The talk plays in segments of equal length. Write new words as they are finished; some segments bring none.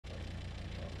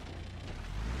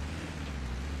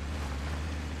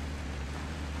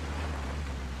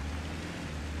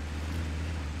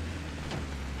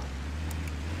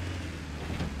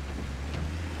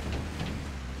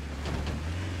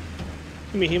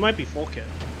mean, he might be full kit.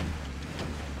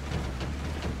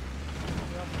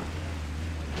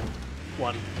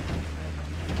 One.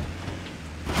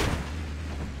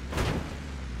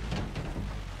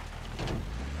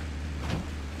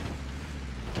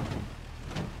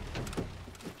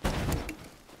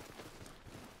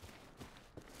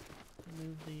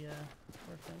 Move the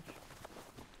workbench.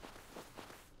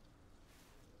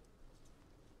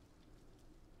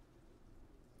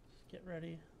 Just get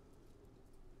ready.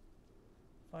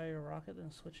 Fire a rocket,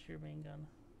 then switch to your main gun.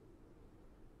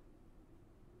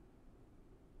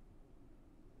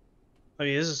 I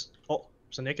mean, this is... Oh,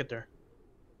 there's a naked there.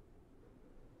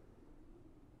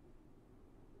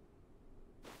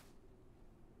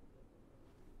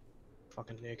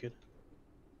 Fucking naked.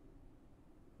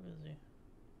 Who is he?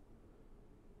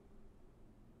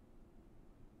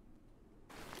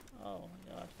 Oh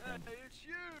my god. Hey, it's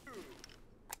you!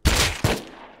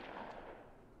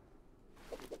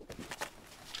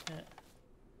 Yeah.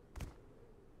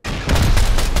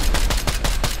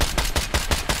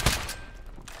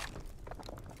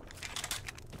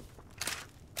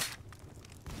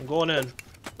 I'm going in.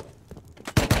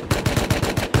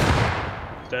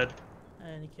 Dead.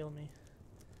 And he killed me.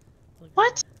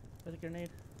 What? With a grenade.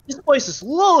 This place is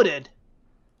loaded!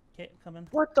 Okay, coming.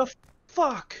 What the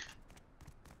fuck?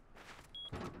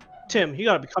 Tim, you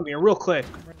gotta be coming here real quick.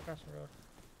 I'm right across the road.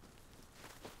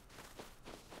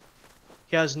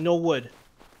 He has no wood.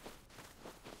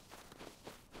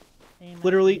 Aim at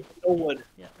Literally the, no wood.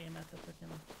 yeah, aim at the freaking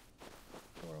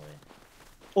doorway.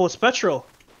 Oh, it's Petro.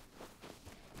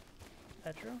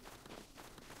 Petro?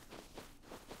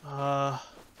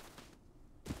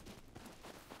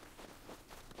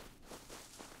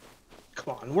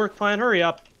 Come on, work plan, hurry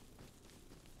up.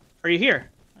 Are you here?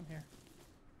 I'm here.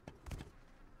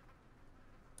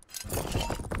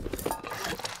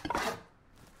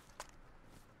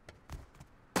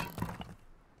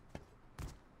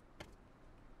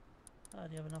 Do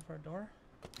you have enough for a door?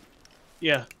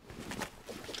 Yeah.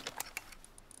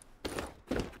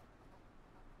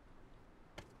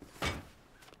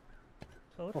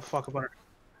 Code? Oh fuck about it.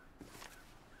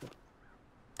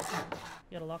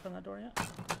 You got a lock on that door yet?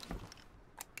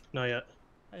 Not yet.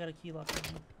 I got a key lock on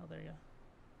it. Oh, there you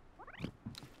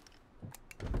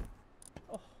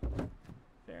go. Oh,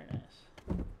 very nice.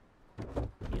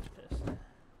 He's pissed.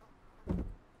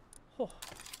 Oh,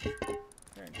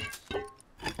 very nice.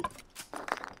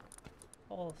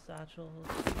 All satchels.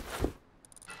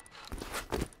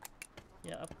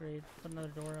 Yeah, upgrade. Put another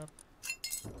door up.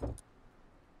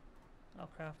 I'll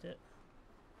craft it.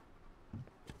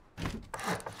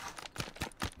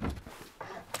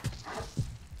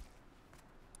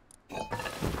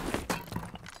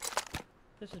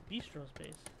 This is Bistro's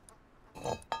base.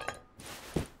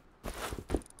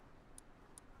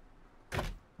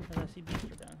 Because I see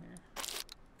Bistro down here.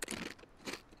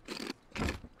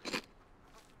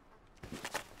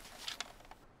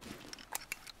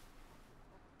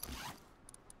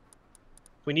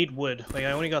 We need wood. Like,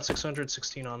 I only got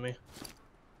 616 on me.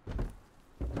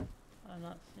 I'm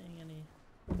not seeing any.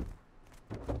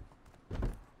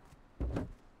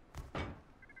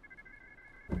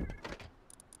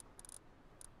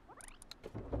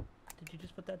 Did you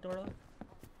just put that door up?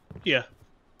 Yeah.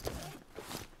 He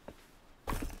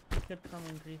could come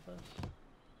and grief us.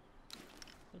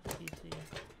 With the PC. Is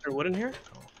there wood in here?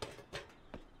 Oh.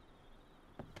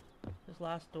 This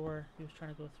last door he was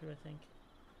trying to go through, I think.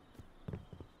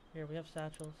 Here, we have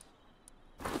satchels.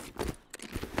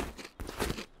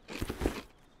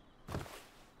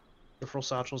 Peripheral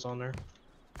satchels on there.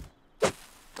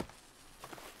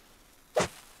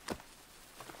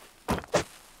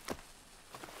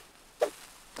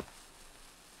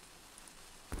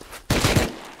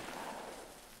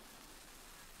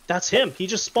 That's him. He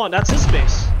just spawned. That's his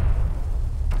space.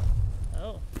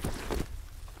 Oh.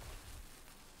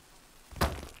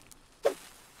 Oops.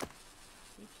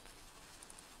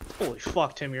 Holy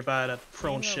fuck, Tim, you're bad at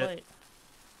throwing Aim the shit. light.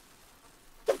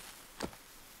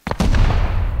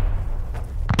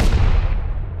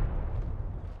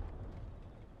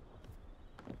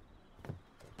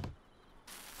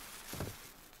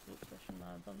 Oops, I should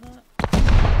not have done that.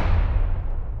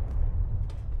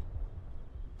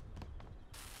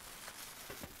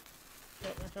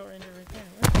 Watch out, Ranger, right there.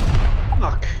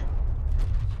 Fuck.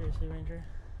 Seriously, Ranger.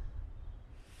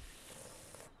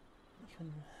 You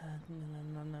couldn't.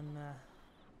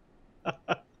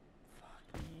 Fuck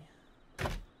me.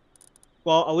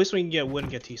 Well, at least we can get wood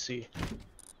and get TC.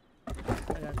 I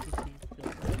got PC built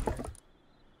right here.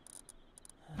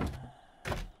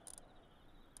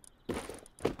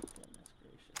 Goodness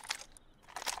gracious.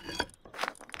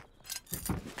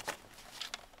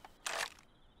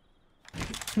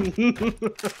 Fucking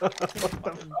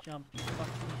jump, you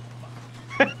fucking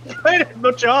fuck. I did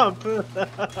no jump. I'm so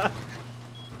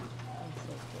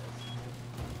pissed.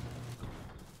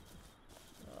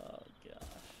 Oh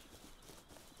gosh.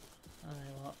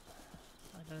 Alright, well,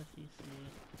 I got a PC.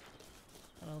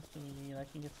 What else do we need? I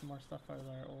can get some more stuff out of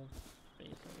our old base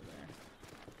over there.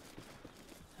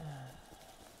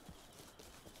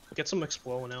 Get some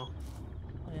Explo now.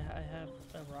 Oh yeah, I have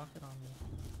a rocket on me.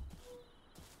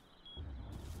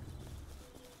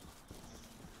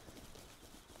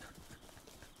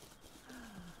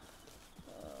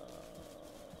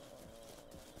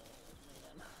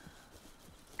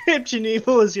 If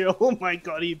Geneva was here, oh my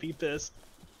god, he'd be pissed.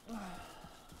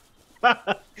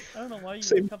 I don't know why you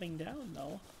Same. were coming down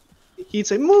though. He'd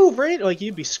say, move, right? Like,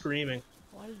 he'd be screaming.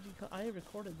 Why did you I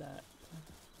recorded that.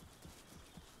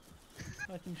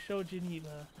 I can show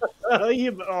Geneva.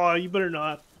 You better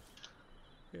not.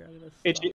 Here, I'm gonna Hey, stop.